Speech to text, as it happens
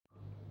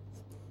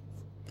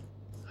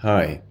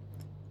Hi,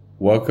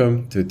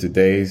 welcome to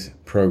today's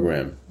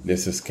program.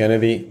 This is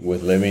Kennedy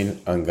with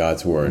Living on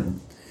God's Word.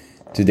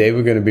 Today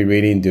we're going to be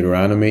reading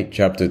Deuteronomy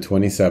chapter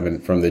 27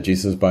 from the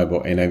Jesus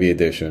Bible NIV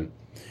edition,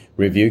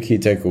 review key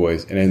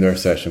takeaways, and end our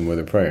session with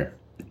a prayer.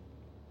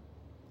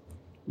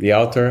 The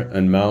altar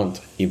on Mount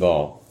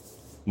Ebal.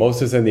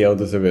 Moses and the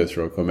elders of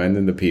Israel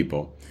commanded the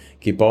people,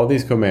 "Keep all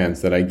these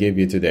commands that I give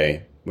you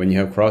today. When you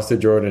have crossed the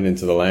Jordan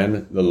into the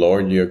land the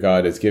Lord your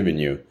God has given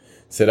you,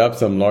 set up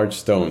some large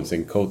stones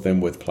and coat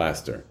them with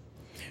plaster.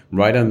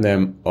 Write on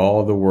them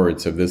all the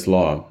words of this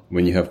law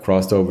when you have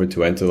crossed over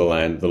to enter the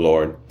land the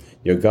Lord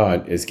your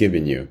God is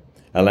giving you,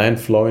 a land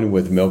flowing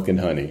with milk and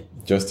honey,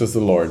 just as the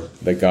Lord,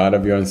 the God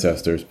of your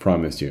ancestors,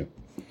 promised you.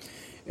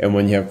 And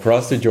when you have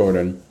crossed the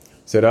Jordan,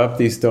 set up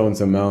these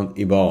stones on Mount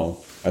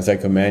Ebal, as I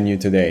command you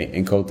today,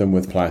 and coat them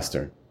with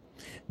plaster.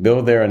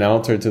 Build there an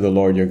altar to the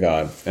Lord your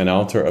God, an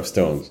altar of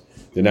stones.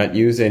 Do not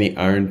use any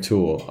iron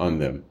tool on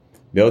them.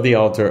 Build the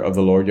altar of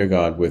the Lord your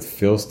God with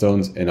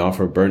fieldstones and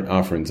offer burnt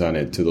offerings on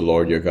it to the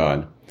Lord your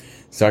God.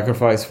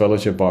 Sacrifice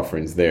fellowship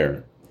offerings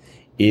there,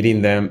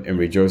 eating them and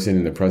rejoicing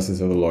in the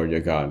presence of the Lord your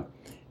God.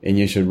 And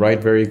you should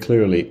write very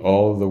clearly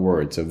all the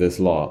words of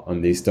this law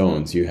on these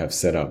stones you have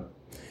set up."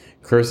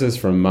 Curses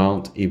from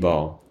Mount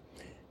Ebal.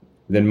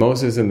 Then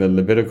Moses and the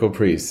Levitical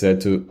priests said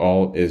to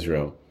all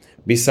Israel,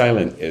 "Be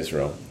silent,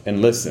 Israel,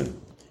 and listen.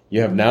 You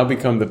have now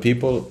become the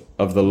people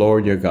of the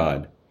Lord your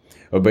God.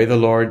 Obey the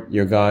Lord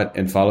your God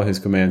and follow his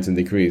commands and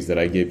decrees that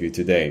I give you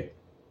today."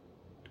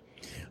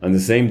 On the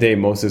same day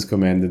Moses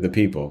commanded the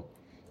people,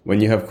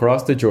 "When you have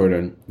crossed the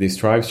Jordan, these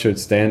tribes should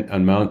stand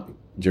on Mount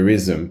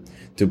Gerizim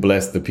to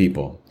bless the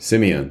people: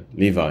 Simeon,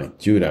 Levi,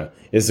 Judah,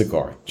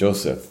 Issachar,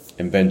 Joseph,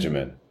 and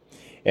Benjamin.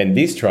 And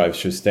these tribes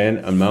should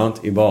stand on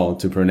Mount Ebal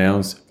to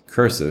pronounce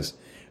curses: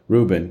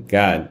 Reuben,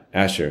 Gad,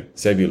 Asher,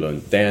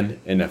 Zebulun, Dan,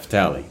 and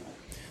Naphtali.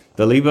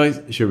 The Levites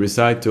should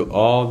recite to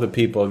all the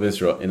people of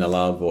Israel in a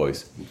loud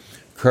voice,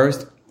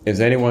 'Cursed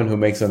is anyone who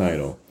makes an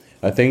idol,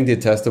 a thing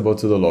detestable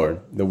to the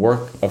Lord, the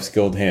work of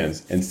skilled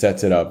hands, and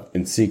sets it up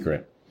in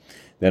secret.'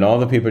 Then all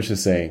the people should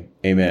say,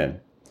 'Amen.'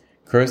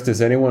 Cursed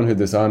is anyone who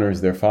dishonors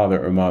their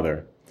father or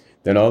mother.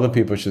 Then all the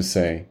people should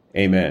say,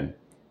 'Amen.'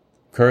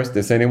 Cursed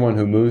is anyone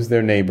who moves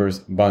their neighbor's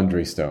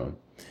boundary stone.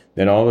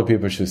 Then all the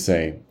people should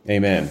say,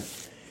 'Amen.'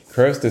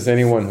 Cursed is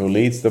anyone who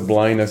leads the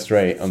blind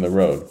astray on the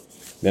road.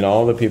 Then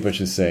all the people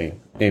should say,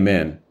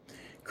 'Amen.'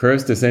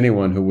 Cursed is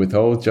anyone who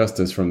withholds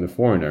justice from the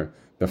foreigner,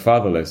 the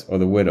fatherless, or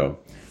the widow.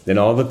 Then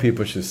all the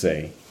people should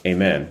say,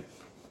 'Amen.'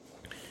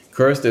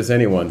 Cursed is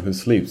anyone who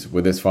sleeps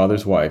with his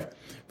father's wife,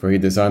 for he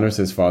dishonors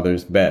his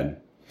father's bed.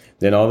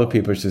 Then all the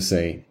people should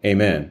say,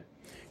 'Amen.'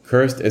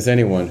 Cursed is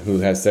anyone who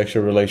has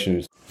sexual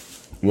relations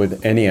with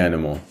any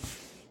animal.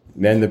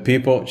 Then the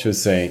people should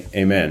say,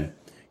 'Amen.'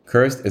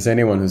 Cursed is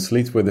anyone who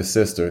sleeps with his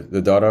sister,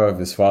 the daughter of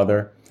his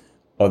father,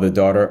 or the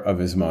daughter of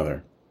his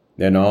mother.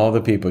 Then all the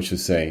people should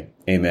say,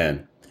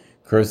 'Amen.'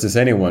 Cursed is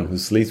anyone who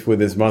sleeps with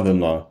his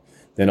mother-in-law.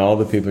 Then all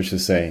the people should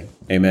say,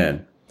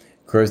 'Amen.'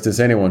 Cursed is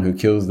anyone who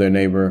kills their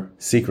neighbor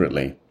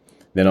secretly.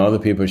 Then all the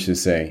people should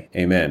say,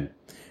 'Amen.'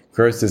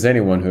 Cursed is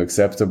anyone who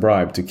accepts a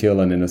bribe to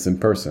kill an innocent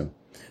person.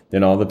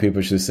 Then all the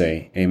people should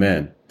say,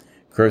 'Amen.'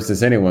 Cursed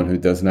is anyone who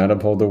does not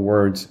uphold the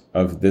words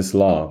of this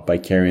law by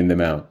carrying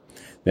them out.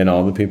 Then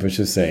all the people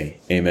should say,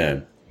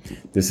 'Amen.'"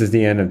 This is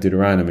the end of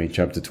Deuteronomy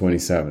chapter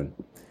 27.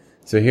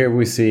 So here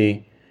we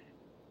see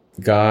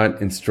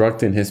God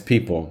instructing his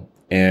people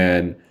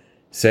and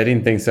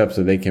setting things up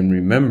so they can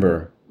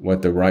remember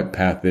what the right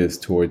path is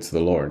towards the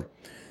Lord.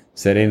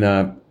 Setting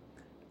up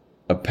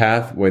a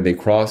path where they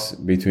cross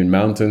between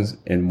mountains,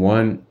 and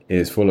one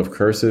is full of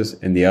curses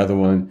and the other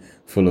one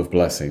full of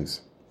blessings.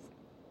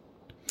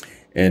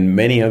 And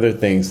many other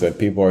things that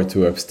people are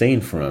to abstain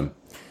from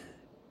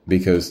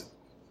because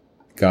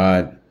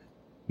God,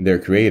 their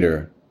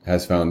creator,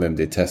 has found them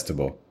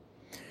detestable.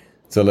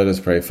 So let us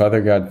pray. Father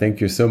God,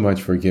 thank you so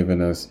much for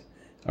giving us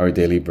our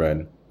daily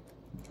bread,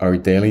 our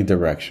daily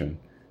direction.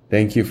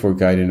 Thank you for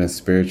guiding us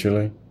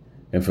spiritually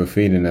and for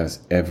feeding us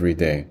every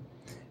day.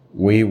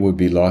 We would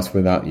be lost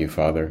without you,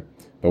 Father,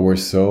 but we're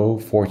so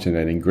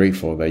fortunate and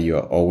grateful that you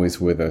are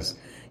always with us.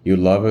 You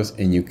love us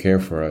and you care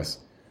for us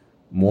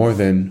more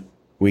than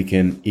we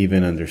can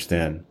even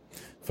understand.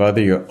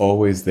 Father, you're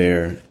always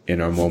there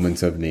in our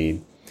moments of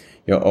need.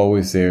 You're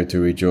always there to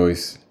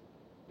rejoice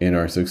in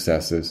our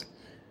successes,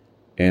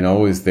 and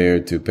always there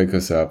to pick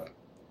us up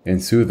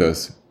and soothe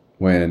us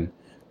when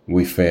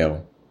we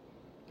fail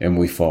and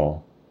we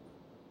fall.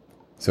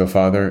 So,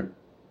 Father,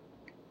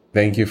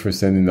 thank you for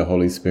sending the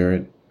Holy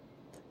Spirit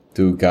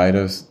to guide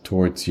us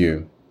towards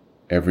you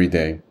every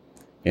day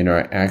in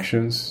our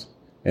actions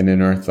and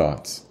in our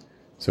thoughts.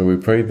 So we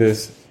pray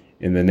this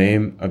in the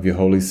name of your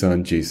Holy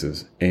Son,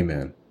 Jesus.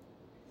 Amen.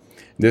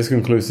 This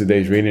concludes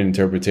today's reading and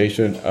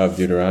interpretation of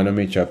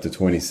Deuteronomy chapter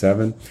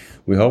 27.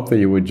 We hope that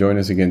you would join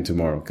us again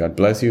tomorrow. God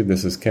bless you.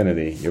 This is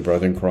Kennedy, your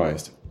brother in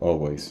Christ,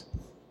 always.